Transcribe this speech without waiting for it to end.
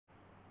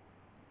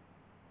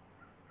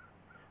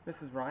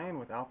This is Ryan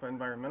with Alpha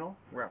Environmental.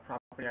 We're at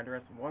property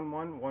address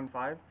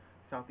 1115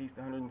 Southeast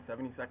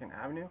 172nd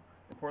Avenue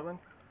in Portland.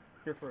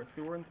 Here for a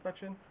sewer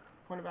inspection.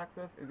 Point of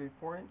access is a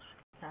 4-inch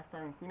cast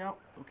iron cleanout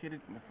located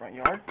in the front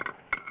yard.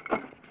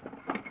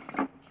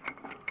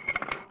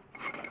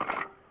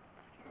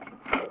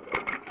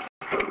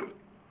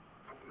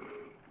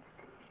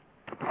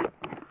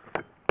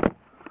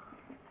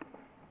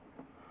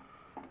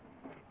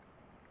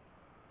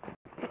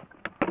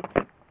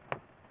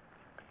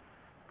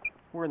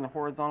 We're in the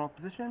horizontal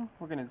position.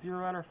 We're going to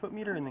zero out our foot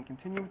meter and then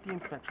continue with the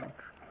inspection.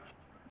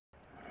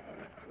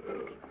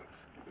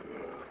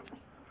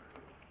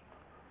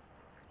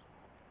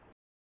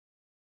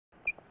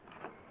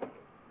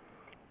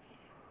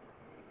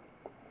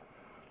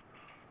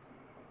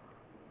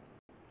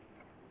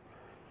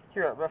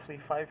 Here at roughly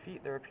 5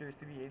 feet, there appears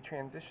to be a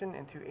transition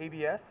into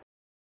ABS.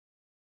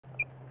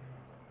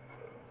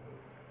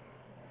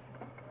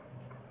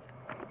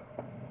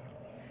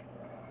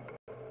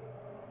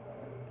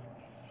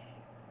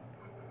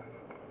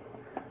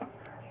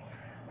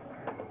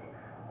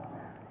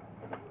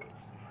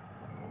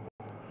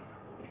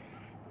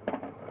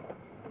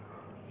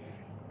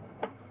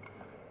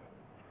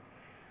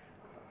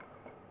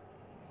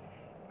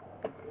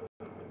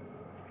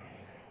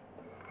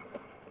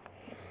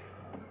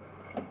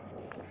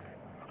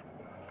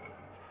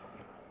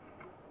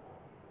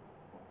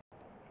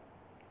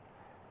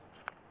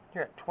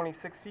 Here at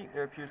 26 feet,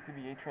 there appears to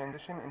be a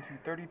transition into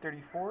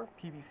 3034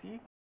 PVC.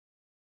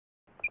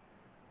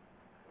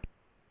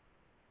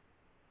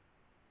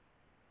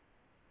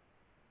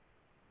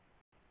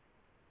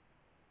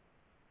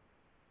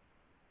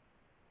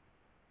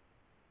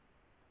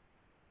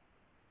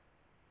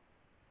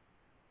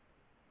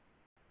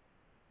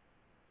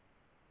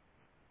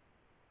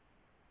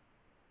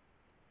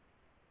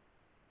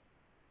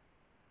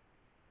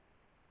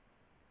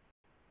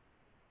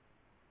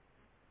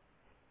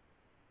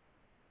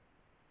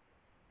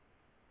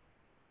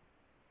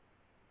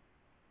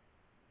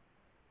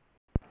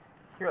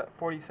 Here at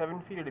 47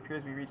 feet, it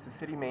appears we reached the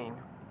city main.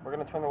 We're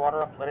going to turn the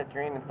water off, let it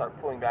drain, and start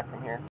pulling back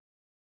from here.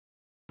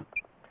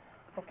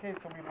 Okay,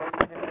 so we've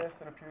located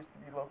this. It appears to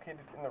be located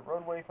in the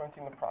roadway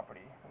fronting the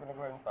property. We're going to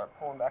go ahead and start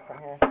pulling back from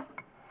here.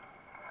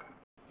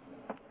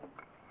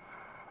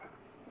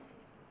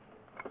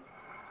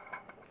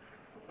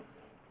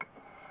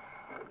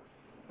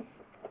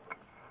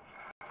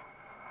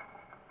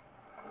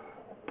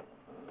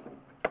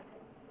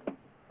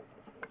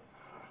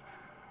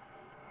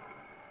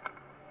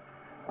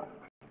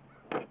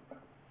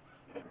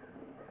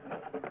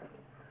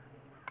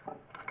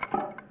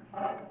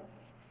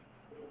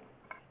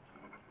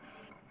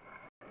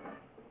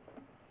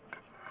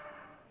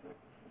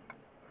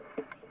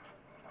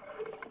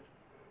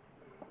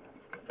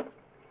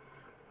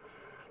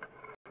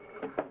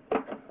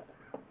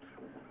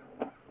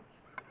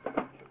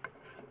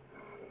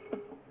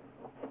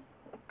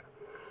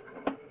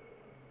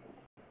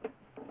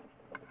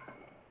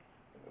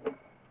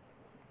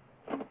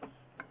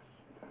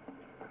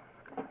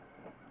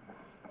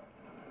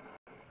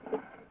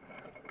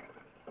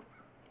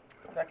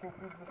 That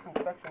concludes this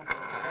inspection.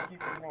 Thank you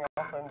for using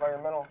Alpha Environmental.